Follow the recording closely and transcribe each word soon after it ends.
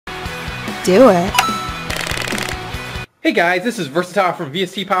do it. Hey guys, this is Versatile from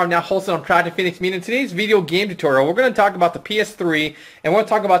VST Power, now hosted on Project Phoenix Media. In today's video game tutorial, we're going to talk about the PS3, and we're going to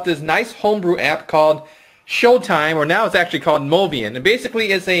talk about this nice homebrew app called Showtime, or now it's actually called Movian. And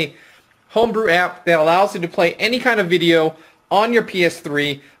basically it's a homebrew app that allows you to play any kind of video on your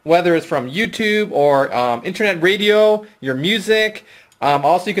PS3, whether it's from YouTube or internet radio, your music.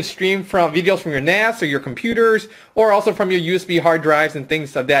 Also you can stream from videos from your NAS or your computers, or also from your USB hard drives and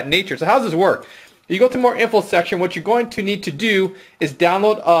things of that nature. So how does this work? You go to more info section. What you're going to need to do is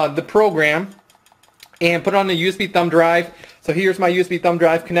download the program and put it on a USB thumb drive. So here's my USB thumb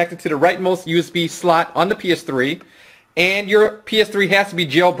drive connected to the rightmost USB slot on the PS3, and your PS3 has to be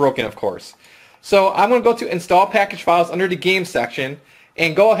jailbroken, of course. So I'm going to go to install package files under the game section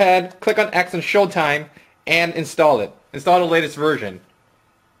and go ahead, click on X and Showtime and install it. Install the latest version.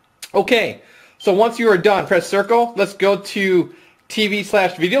 Okay, so once you are done, press circle. Let's go to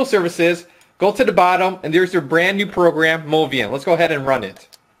TV/video services. Go to the bottom, and there's your brand new program, Movian. Let's go ahead and run it.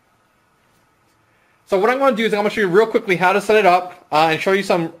 So what I'm going to do is I'm going to show you real quickly how to set it up and show you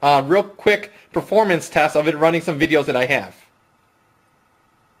some real quick performance tests of it running some videos that I have.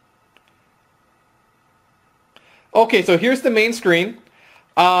 Okay, so here's the main screen.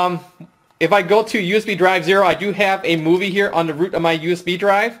 If I go to USB drive 0, I do have a movie here on the root of my USB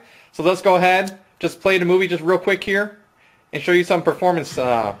drive. So let's go ahead, just play the movie just real quick here and show you some performance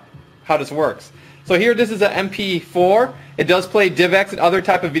how this works. So here, this is an MP4. It does play DivX and other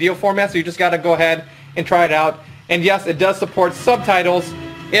type of video formats, so you just got to go ahead and try it out. And yes, it does support subtitles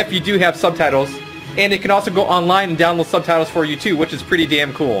if you do have subtitles. And it can also go online and download subtitles for you too, which is pretty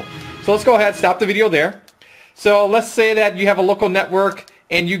damn cool. So let's go ahead and stop the video there. So let's say that you have a local network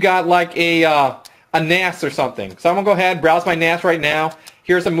and you got like a NAS or something. So I'm going to go ahead and browse my NAS right now.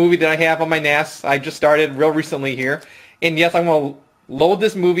 Here's a movie that I have on my NAS. I just started real recently here. And yes, I'm going to load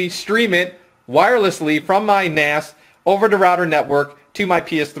this movie, stream it wirelessly from my NAS over the router network to my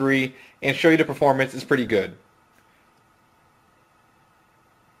PS3 and show you the performance. It's pretty good.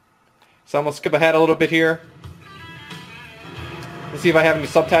 So I'm going to skip ahead a little bit here. Let's see if I have any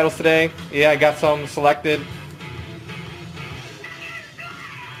subtitles today. Yeah, I got some selected.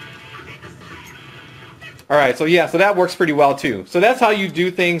 Alright, so yeah, so that works pretty well too. So that's how you do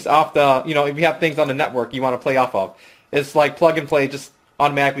things off the, if you have things on the network you want to play off of. It's like plug and play, just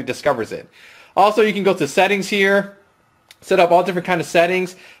automatically discovers it. Also, you can go to settings here, set up all different kind of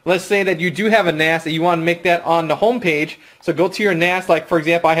settings. Let's say that you do have a NAS and you want to make that on the home page. So go to your NAS, like for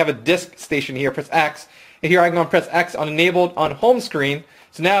example, I have a disk station here, press X. And here I'm going to press X on enabled on home screen.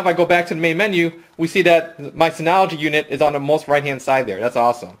 So now if I go back to the main menu, we see that my Synology unit is on the most right hand side there. That's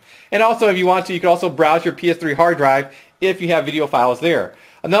awesome. And also if you want to, you can also browse your PS3 hard drive if you have video files there.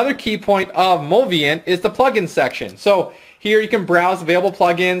 Another key point of Movian is the plugin section. So here you can browse available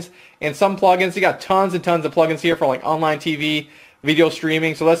plugins, and some plugins, you got tons and tons of plugins here for like online TV, video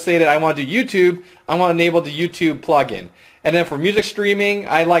streaming. So let's say that I want to do YouTube, I want to enable the YouTube plugin. And then for music streaming,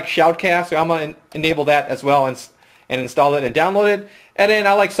 I like Shoutcast, so I'm going to enable that as well and install it and download it. And then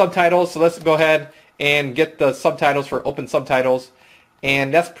I like subtitles, so let's go ahead and get the subtitles for Open Subtitles.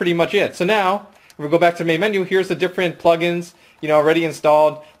 And that's pretty much it. So now, if we go back to the main menu, here's the different plugins already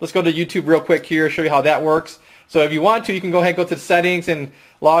installed. Let's go to YouTube real quick here, show you how that works. So if you want to, you can go ahead and go to the settings and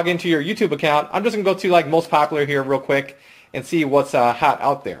log into your YouTube account. I'm just going to go to like most popular here real quick and see what's hot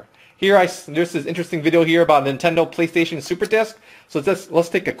out there. Here, there's this interesting video here about Nintendo PlayStation Super Disc. So let's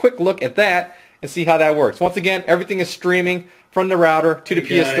take a quick look at that and see how that works. Once again, everything is streaming from the router to the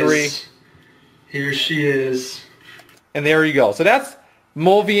PS3. Guys, here she is. And there you go. So that's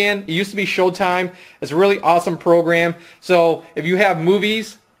Movian. It used to be Showtime. It's a really awesome program. So if you have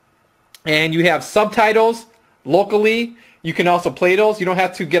movies and you have subtitles locally, you can also play those. You don't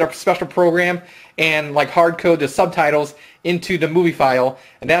have to get a special program and like hard code the subtitles into the movie file.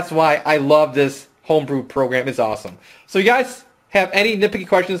 And that's why I love this homebrew program. It's awesome. So you guys have any nitpicky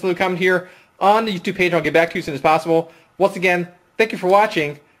questions, leave a comment here on the YouTube page. I'll get back to you as soon as possible. Once again, thank you for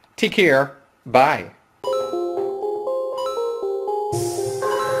watching. Take care. Bye.